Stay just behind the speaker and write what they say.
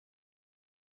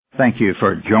Thank you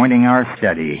for joining our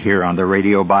study here on the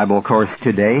Radio Bible Course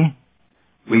today.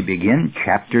 We begin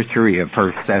chapter 3 of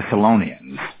 1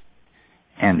 Thessalonians.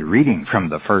 And reading from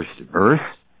the first verse,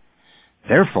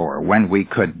 "Therefore, when we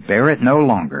could bear it no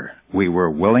longer, we were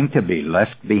willing to be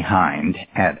left behind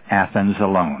at Athens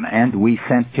alone, and we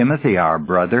sent Timothy, our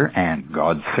brother and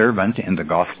God's servant in the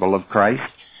gospel of Christ,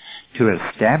 to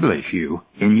establish you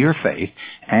in your faith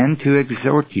and to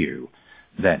exhort you,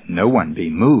 that no one be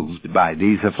moved by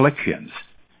these afflictions.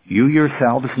 You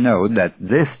yourselves know that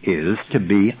this is to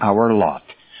be our lot.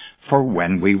 For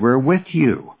when we were with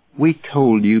you, we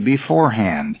told you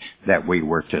beforehand that we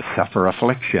were to suffer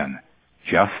affliction,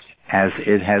 just as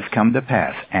it has come to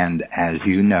pass, and as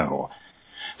you know.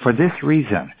 For this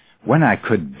reason, when I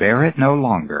could bear it no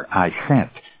longer, I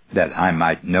sent, that I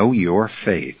might know your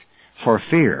faith, for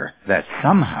fear that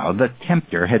somehow the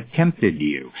tempter had tempted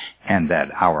you, and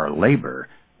that our labor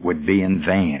would be in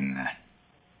vain."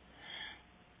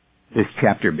 This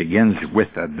chapter begins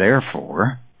with a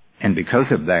 "therefore," and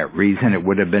because of that reason it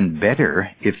would have been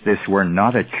better if this were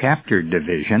not a chapter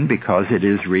division, because it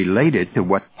is related to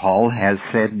what Paul has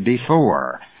said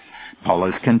before. Paul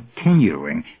is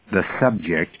continuing the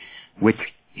subject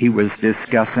which he was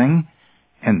discussing,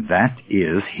 and that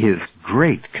is his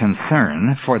great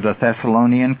concern for the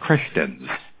Thessalonian Christians.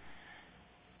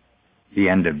 The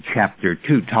end of chapter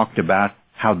 2 talked about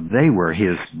how they were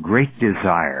his great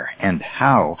desire, and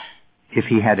how, if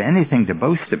he had anything to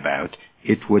boast about,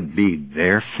 it would be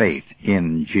their faith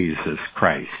in Jesus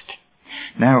Christ.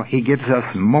 Now, he gives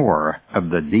us more of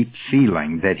the deep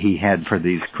feeling that he had for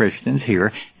these Christians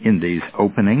here in these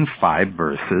opening 5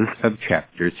 verses of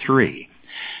chapter 3.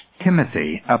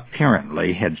 Timothy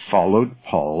apparently had followed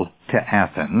Paul to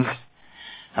Athens,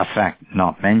 a fact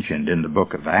not mentioned in the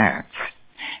book of Acts,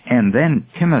 and then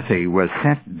Timothy was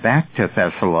sent back to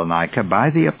Thessalonica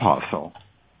by the apostle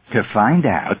to find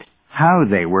out how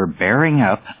they were bearing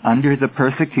up under the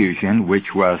persecution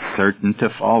which was certain to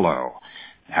follow.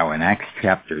 Now, in Acts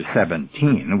chapter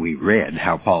 17, we read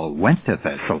how Paul went to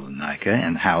Thessalonica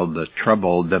and how the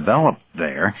trouble developed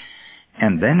there,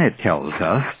 and then it tells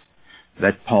us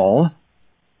that Paul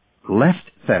left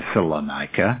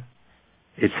Thessalonica.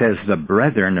 It says the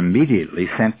brethren immediately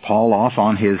sent Paul off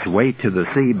on his way to the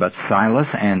sea, but Silas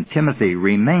and Timothy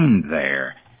remained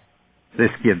there.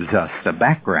 This gives us the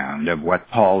background of what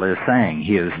Paul is saying.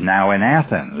 He is now in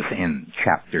Athens in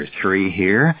chapter 3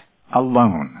 here,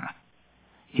 alone.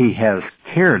 He has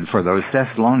cared for those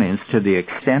Thessalonians to the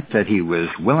extent that he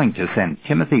was willing to send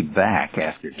Timothy back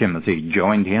after Timothy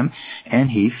joined him, and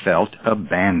he felt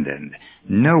abandoned.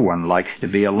 No one likes to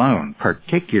be alone,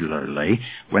 particularly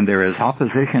when there is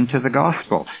opposition to the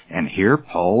gospel. And here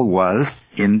Paul was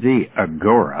in the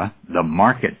agora, the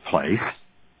marketplace,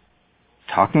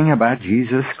 talking about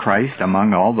Jesus Christ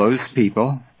among all those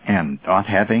people, and not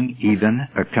having even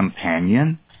a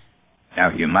companion. Now,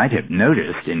 you might have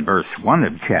noticed in verse 1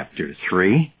 of chapter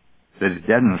 3 that it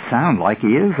doesn't sound like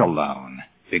he is alone,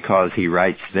 because he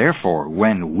writes, "Therefore,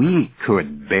 when we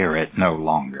could bear it no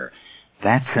longer."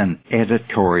 That's an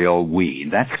editorial "we."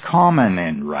 That's common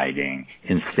in writing.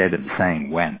 Instead of saying,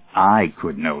 "when I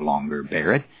could no longer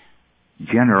bear it,"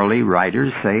 generally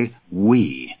writers say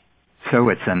 "we." So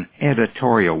it's an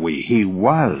editorial "we." He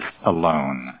was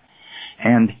alone.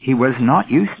 And he was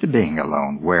not used to being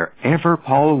alone. Wherever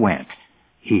Paul went,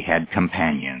 he had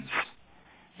companions.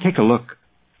 Take a look,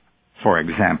 for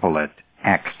example, at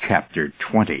Acts chapter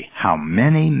 20, how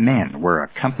many men were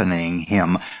accompanying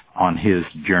him on his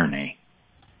journey.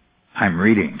 I'm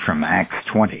reading from Acts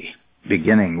 20,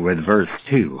 beginning with verse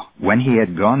 2. "When he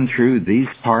had gone through these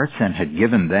parts and had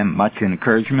given them much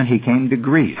encouragement, he came to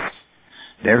Greece.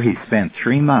 There he spent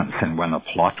 3 months, and when a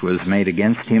plot was made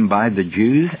against him by the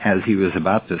Jews, as he was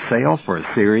about to sail for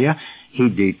Syria, he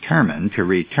determined to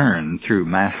return through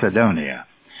Macedonia.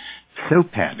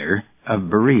 Sopater of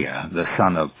Berea, the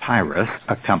son of Pyrrhus,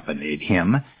 accompanied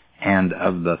him, and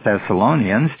of the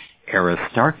Thessalonians,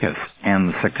 Aristarchus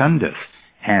and Secundus,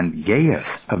 and Gaius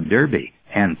of Derbe,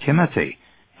 and Timothy,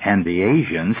 and the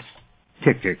Asians,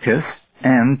 Tychicus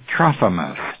and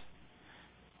Trophimus."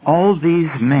 All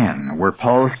these men were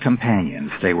Paul's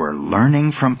companions. They were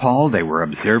learning from Paul. They were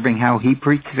observing how he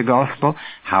preached the gospel,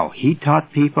 how he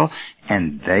taught people,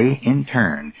 and they, in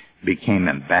turn, became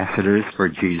ambassadors for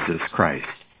Jesus Christ.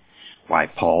 Why,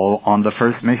 Paul, on the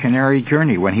first missionary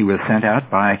journey, when he was sent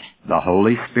out by the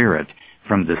Holy Spirit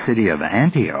from the city of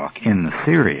Antioch in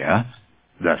Syria,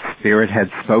 the Spirit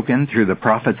had spoken through the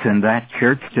prophets in that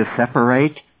church to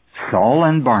separate Saul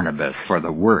and Barnabas for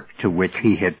the work to which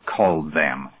he had called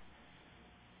them.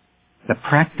 The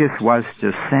practice was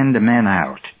to send men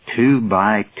out 2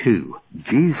 by 2.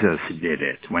 Jesus did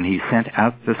it when he sent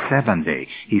out the 70.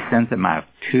 He sent them out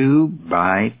 2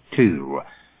 by 2.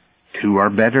 2 are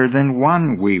better than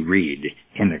 1, we read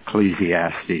in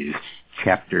Ecclesiastes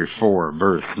chapter 4,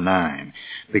 verse 9,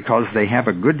 because they have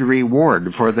a good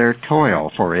reward for their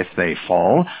toil. For if they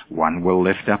fall, one will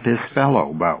lift up his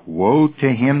fellow. But woe to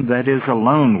him that is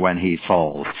alone when he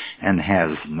falls, and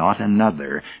has not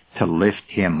another to lift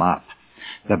him up.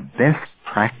 The best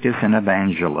practice in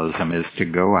evangelism is to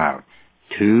go out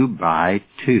 2 by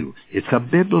 2. It's a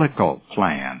biblical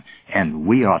plan, and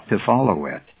we ought to follow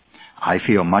it. I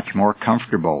feel much more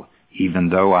comfortable, even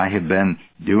though I have been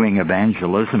doing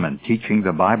evangelism and teaching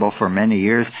the Bible for many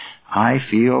years. I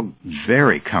feel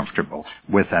very comfortable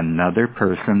with another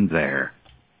person there.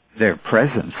 Their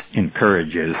presence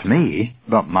encourages me,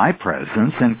 but my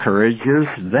presence encourages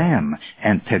them,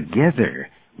 and together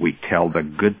we tell the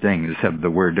good things of the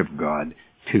Word of God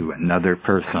to another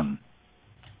person.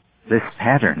 This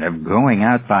pattern of going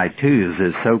out by twos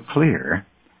is so clear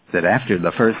that after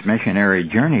the first missionary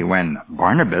journey, when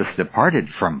Barnabas departed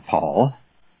from Paul,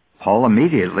 Paul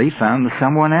immediately found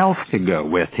someone else to go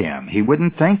with him. He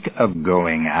wouldn't think of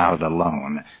going out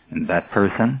alone, and that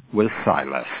person was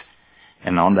Silas.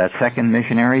 And on that second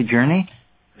missionary journey,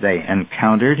 they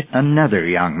encountered another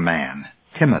young man,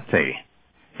 Timothy.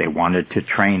 They wanted to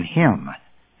train him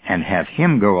and have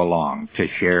him go along to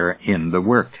share in the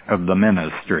work of the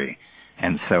ministry,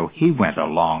 and so he went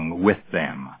along with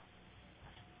them.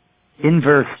 In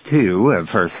verse 2 of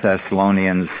 1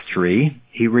 Thessalonians 3,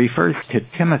 he refers to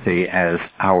Timothy as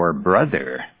our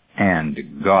brother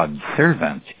and God's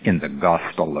servant in the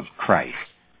gospel of Christ.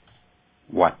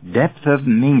 What depth of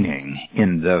meaning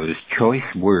in those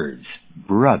choice words,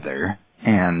 brother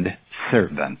and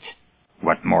servant.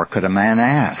 What more could a man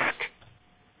ask?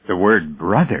 The word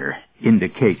brother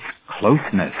indicates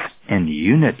closeness and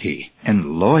unity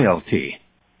and loyalty.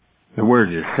 The word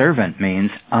servant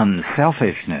means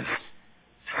unselfishness,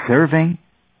 serving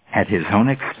at his own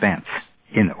expense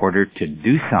in order to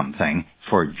do something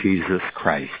for Jesus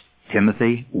Christ.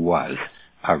 Timothy was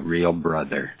a real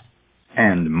brother.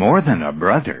 And more than a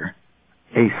brother,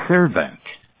 a servant.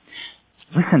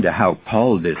 Listen to how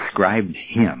Paul described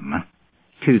him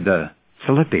to the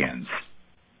Philippians.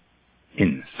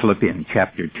 In Philippians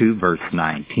chapter 2, verse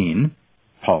 19,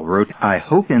 Paul wrote, I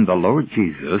hope in the Lord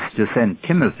Jesus to send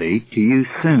Timothy to you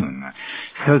soon,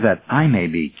 so that I may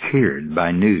be cheered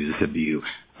by news of you.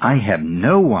 I have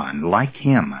no one like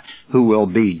him who will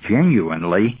be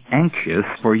genuinely anxious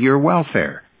for your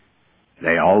welfare.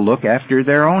 They all look after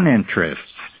their own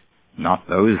interests, not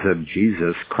those of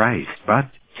Jesus Christ.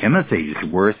 But Timothy's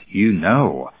worth you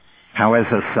know, how as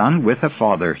a son with a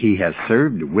father he has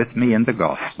served with me in the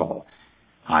gospel.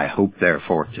 I hope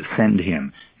therefore to send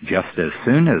him just as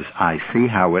soon as I see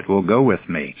how it will go with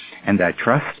me, and I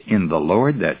trust in the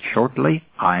Lord that shortly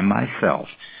I myself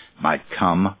might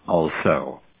come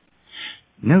also.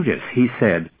 Notice he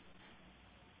said,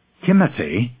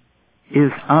 Timothy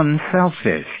is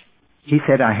unselfish. He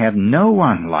said, I have no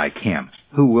one like him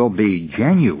who will be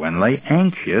genuinely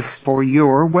anxious for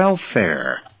your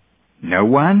welfare. No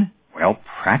one? Well,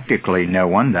 practically no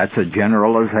one. That's a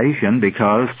generalization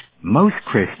because most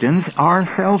Christians are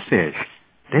selfish.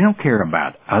 They don't care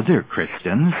about other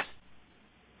Christians.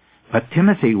 But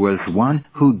Timothy was one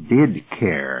who did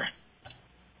care.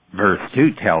 Verse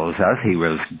 2 tells us he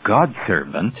was God's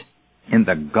servant in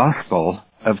the gospel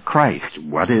of Christ.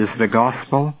 What is the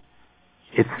gospel?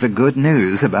 It's the good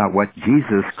news about what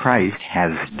Jesus Christ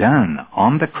has done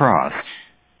on the cross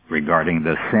regarding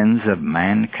the sins of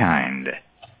mankind.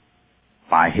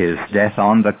 By his death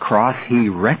on the cross, he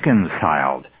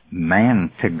reconciled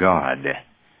man to God.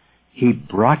 He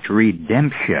brought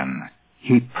redemption.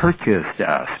 He purchased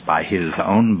us by his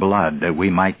own blood that we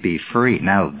might be free.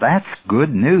 Now that's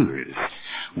good news.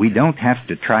 We don't have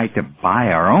to try to buy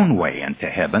our own way into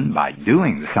heaven by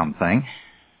doing something.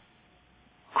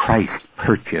 Christ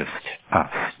purchased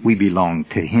us. We belong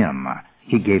to him.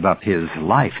 He gave up his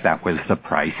life. That was the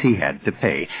price he had to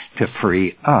pay to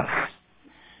free us.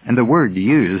 And the word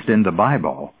used in the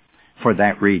Bible for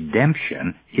that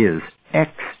redemption is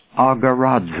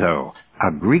exagorazo,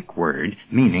 a Greek word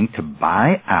meaning to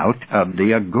buy out of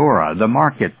the agora, the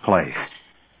marketplace.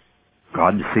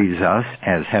 God sees us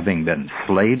as having been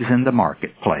slaves in the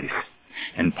marketplace.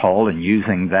 And Paul, in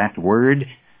using that word,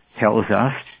 tells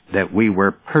us that we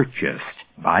were purchased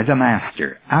by the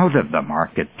Master out of the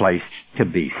marketplace to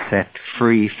be set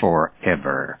free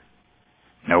forever.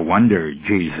 No wonder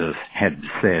Jesus had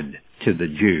said to the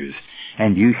Jews,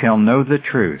 and you shall know the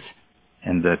truth,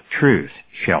 and the truth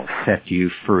shall set you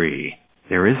free.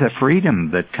 There is a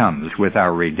freedom that comes with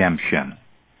our redemption.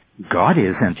 God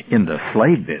isn't in the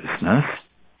slave business.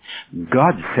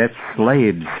 God sets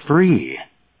slaves free.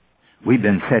 We've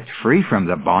been set free from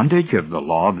the bondage of the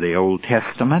law of the Old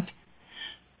Testament.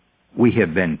 We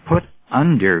have been put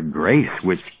under grace,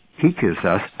 which teaches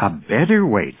us a better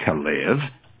way to live.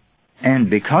 And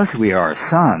because we are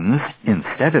sons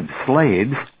instead of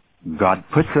slaves, God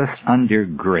puts us under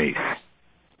grace,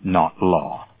 not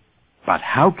law. But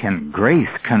how can grace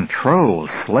control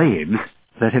slaves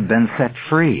that have been set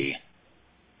free?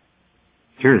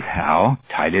 Here's how.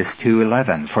 Titus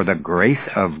 2:11, "For the grace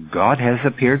of God has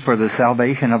appeared for the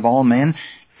salvation of all men,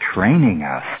 training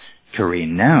us to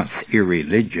renounce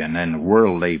irreligion and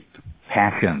worldly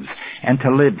passions, and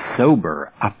to live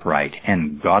sober, upright,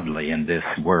 and godly in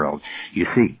this world." You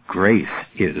see, grace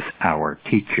is our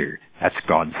teacher. That's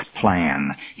God's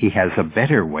plan. He has a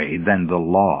better way than the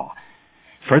law.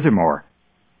 Furthermore,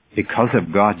 because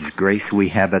of God's grace, we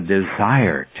have a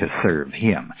desire to serve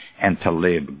Him and to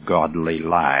live godly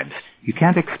lives. You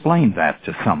can't explain that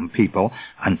to some people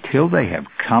until they have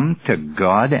come to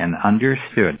God and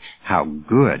understood how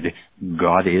good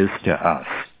God is to us.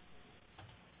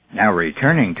 Now,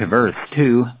 returning to verse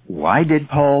 2, why did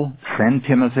Paul send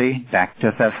Timothy back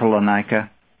to Thessalonica?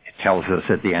 It tells us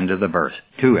at the end of the verse,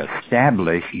 "To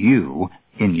establish you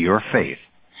in your faith,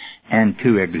 and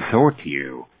to exhort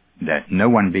you that no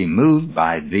one be moved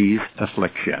by these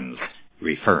afflictions,"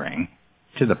 referring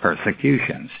to the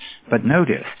persecutions. But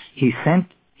notice, he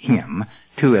sent him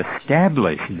to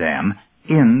establish them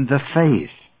in the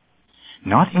faith.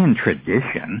 Not in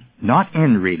tradition, not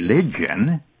in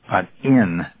religion, but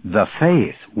in the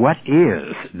faith. What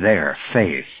is their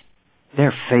faith?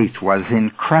 Their faith was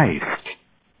in Christ.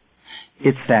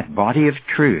 It's that body of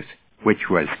truth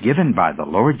which was given by the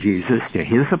Lord Jesus to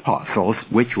His apostles,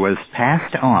 which was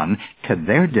passed on to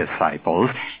their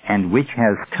disciples, and which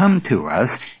has come to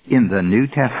us in the New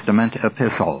Testament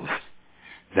epistles.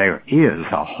 There is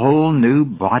a whole new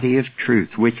body of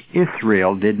truth which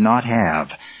Israel did not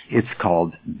have. It's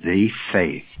called the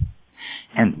faith.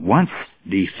 And once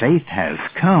the faith has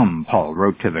come, Paul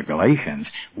wrote to the Galatians,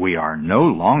 we are no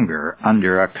longer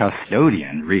under a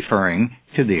custodian, referring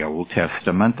to the Old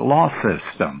Testament law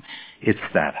system.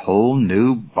 It's that whole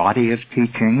new body of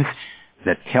teachings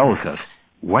that tells us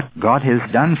what God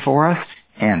has done for us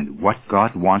and what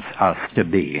God wants us to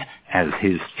be as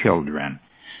His children.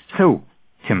 So,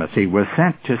 Timothy was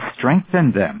sent to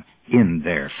strengthen them in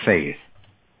their faith.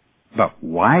 But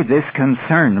why this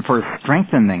concern for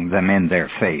strengthening them in their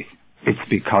faith? It's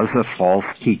because of false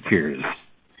teachers.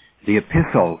 The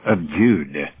Epistle of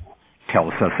Jude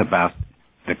tells us about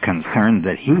the concern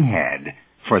that he had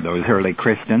for those early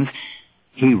Christians.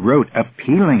 He wrote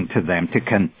appealing to them to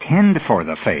contend for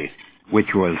the faith,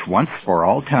 which was once for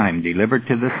all time delivered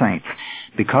to the saints,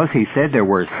 because he said there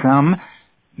were some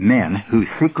men who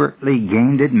secretly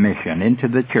gained admission into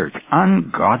the church,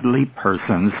 ungodly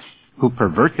persons who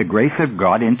pervert the grace of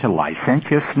God into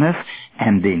licentiousness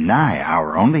and deny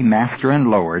our only Master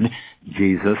and Lord,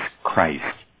 Jesus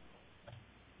Christ.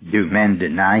 Do men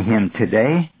deny Him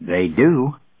today? They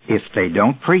do, if they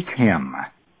don't preach Him.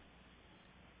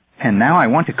 And now I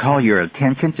want to call your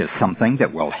attention to something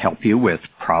that will help you with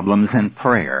problems in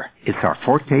prayer. It's our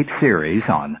 4-tape series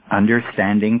on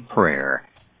understanding prayer.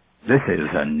 This is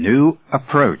a new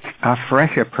approach, a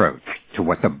fresh approach to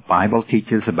what the Bible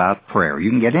teaches about prayer. You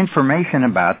can get information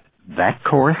about that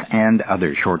course and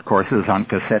other short courses on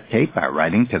cassette tape by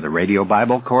writing to the Radio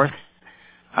Bible Course.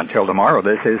 Until tomorrow,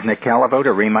 this is Nick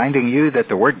Calavoda reminding you that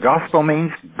the word gospel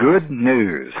means good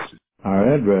news.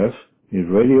 Our address is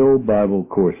Radio Bible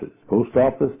Courses, Post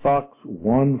Office Box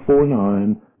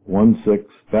 14916,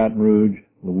 Baton Rouge,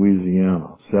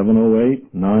 Louisiana,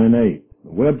 70898. The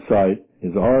website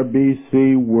is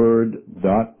rbcword.org.